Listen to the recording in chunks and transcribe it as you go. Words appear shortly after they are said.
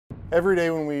Every day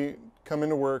when we come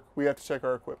into work, we have to check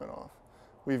our equipment off.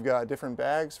 We've got different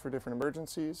bags for different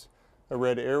emergencies, a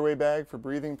red airway bag for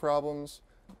breathing problems,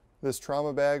 this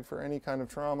trauma bag for any kind of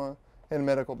trauma, and a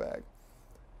medical bag.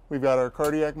 We've got our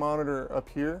cardiac monitor up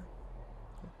here,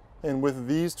 and with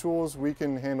these tools, we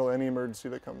can handle any emergency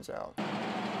that comes out. Do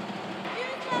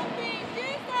something,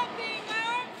 my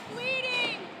arm's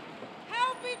bleeding.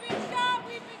 Help, we've been shot.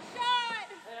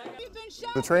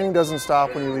 The training doesn't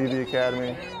stop when you leave the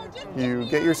academy. You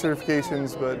get your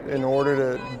certifications, but in order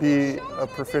to be a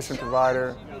proficient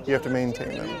provider, you have to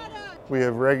maintain them. We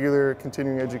have regular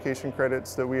continuing education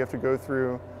credits that we have to go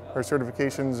through. Our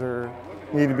certifications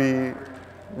need to be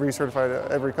recertified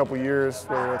every couple years,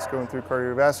 whether that's going through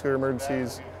cardiovascular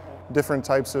emergencies, different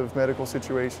types of medical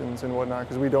situations and whatnot,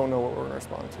 because we don't know what we're going to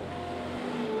respond to.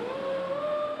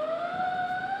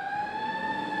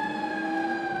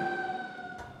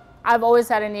 I've always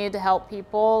had a need to help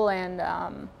people, and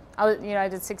I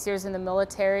did 6 years in the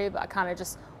military, but I kind of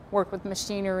just worked with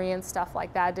machinery and stuff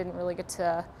like that. I didn't really get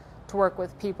to work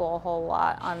with people a whole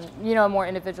lot on a more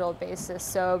individual basis.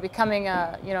 So becoming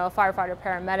a firefighter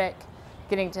paramedic,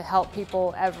 getting to help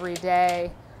people every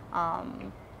day,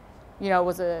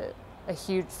 was a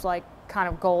huge kind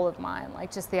of goal of mine.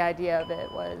 Like just the idea of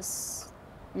it was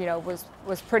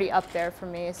pretty up there for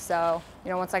me. So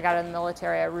once I got in the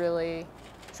military, I really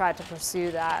tried to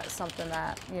pursue that, something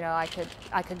that I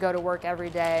could go to work every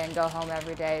day and go home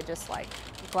every day, just like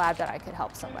glad that I could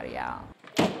help somebody out.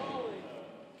 Can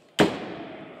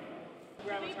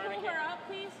we pull her up,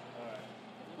 please?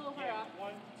 Pull her up.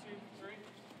 1, 2, 3.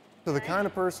 So the kind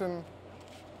of person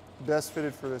best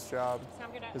fitted for this job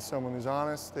is someone who's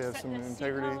honest, they have some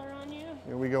integrity.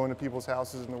 We go into people's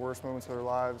houses in the worst moments of their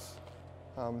lives.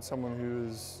 Someone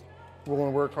who's willing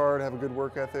to work hard, have a good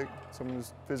work ethic, someone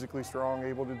who's physically strong,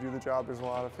 able to do the job. There's a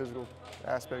lot of physical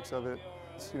aspects of it.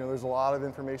 There's a lot of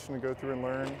information to go through and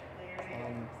learn,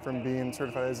 from being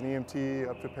certified as an EMT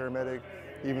up to paramedic,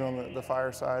 even on the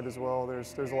fire side as well.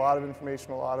 There's a lot of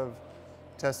information, a lot of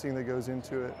testing that goes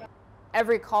into it.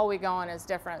 Every call we go on is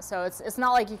different, so it's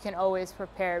not like you can always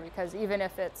prepare, because even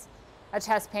if it's a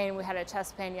chest pain, we had a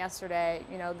chest pain yesterday,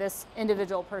 this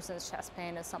individual person's chest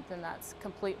pain is something that's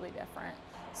completely different.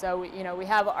 So we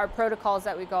have our protocols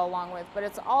that we go along with, but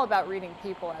it's all about reading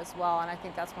people as well, and I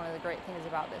think that's one of the great things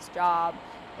about this job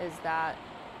is that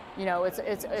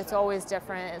it's always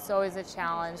different, it's always a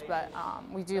challenge, but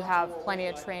we do have plenty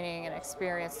of training and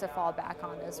experience to fall back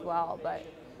on as well. But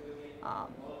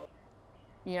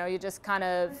you just kind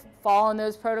of follow in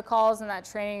those protocols and that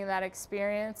training and that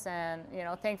experience, and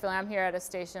thankfully I'm here at a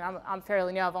station. I'm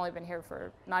fairly new. I've only been here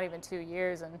for not even 2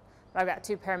 years, and I've got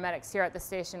 2 paramedics here at the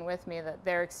station with me that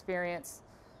their experience,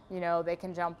 they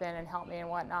can jump in and help me and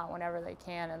whatnot whenever they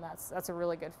can, and that's a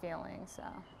really good feeling. So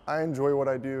I enjoy what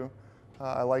I do.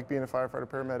 I like being a firefighter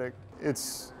paramedic.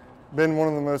 It's been one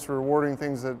of the most rewarding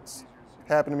things that's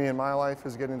happened to me in my life,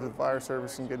 is getting into the fire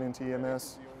service and getting into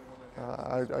EMS.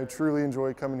 I truly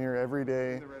enjoy coming here every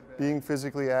day, being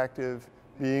physically active,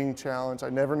 being challenged. I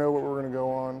never know what we're going to go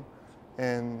on,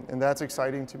 and that's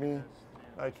exciting to me.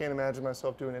 I can't imagine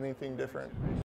myself doing anything different.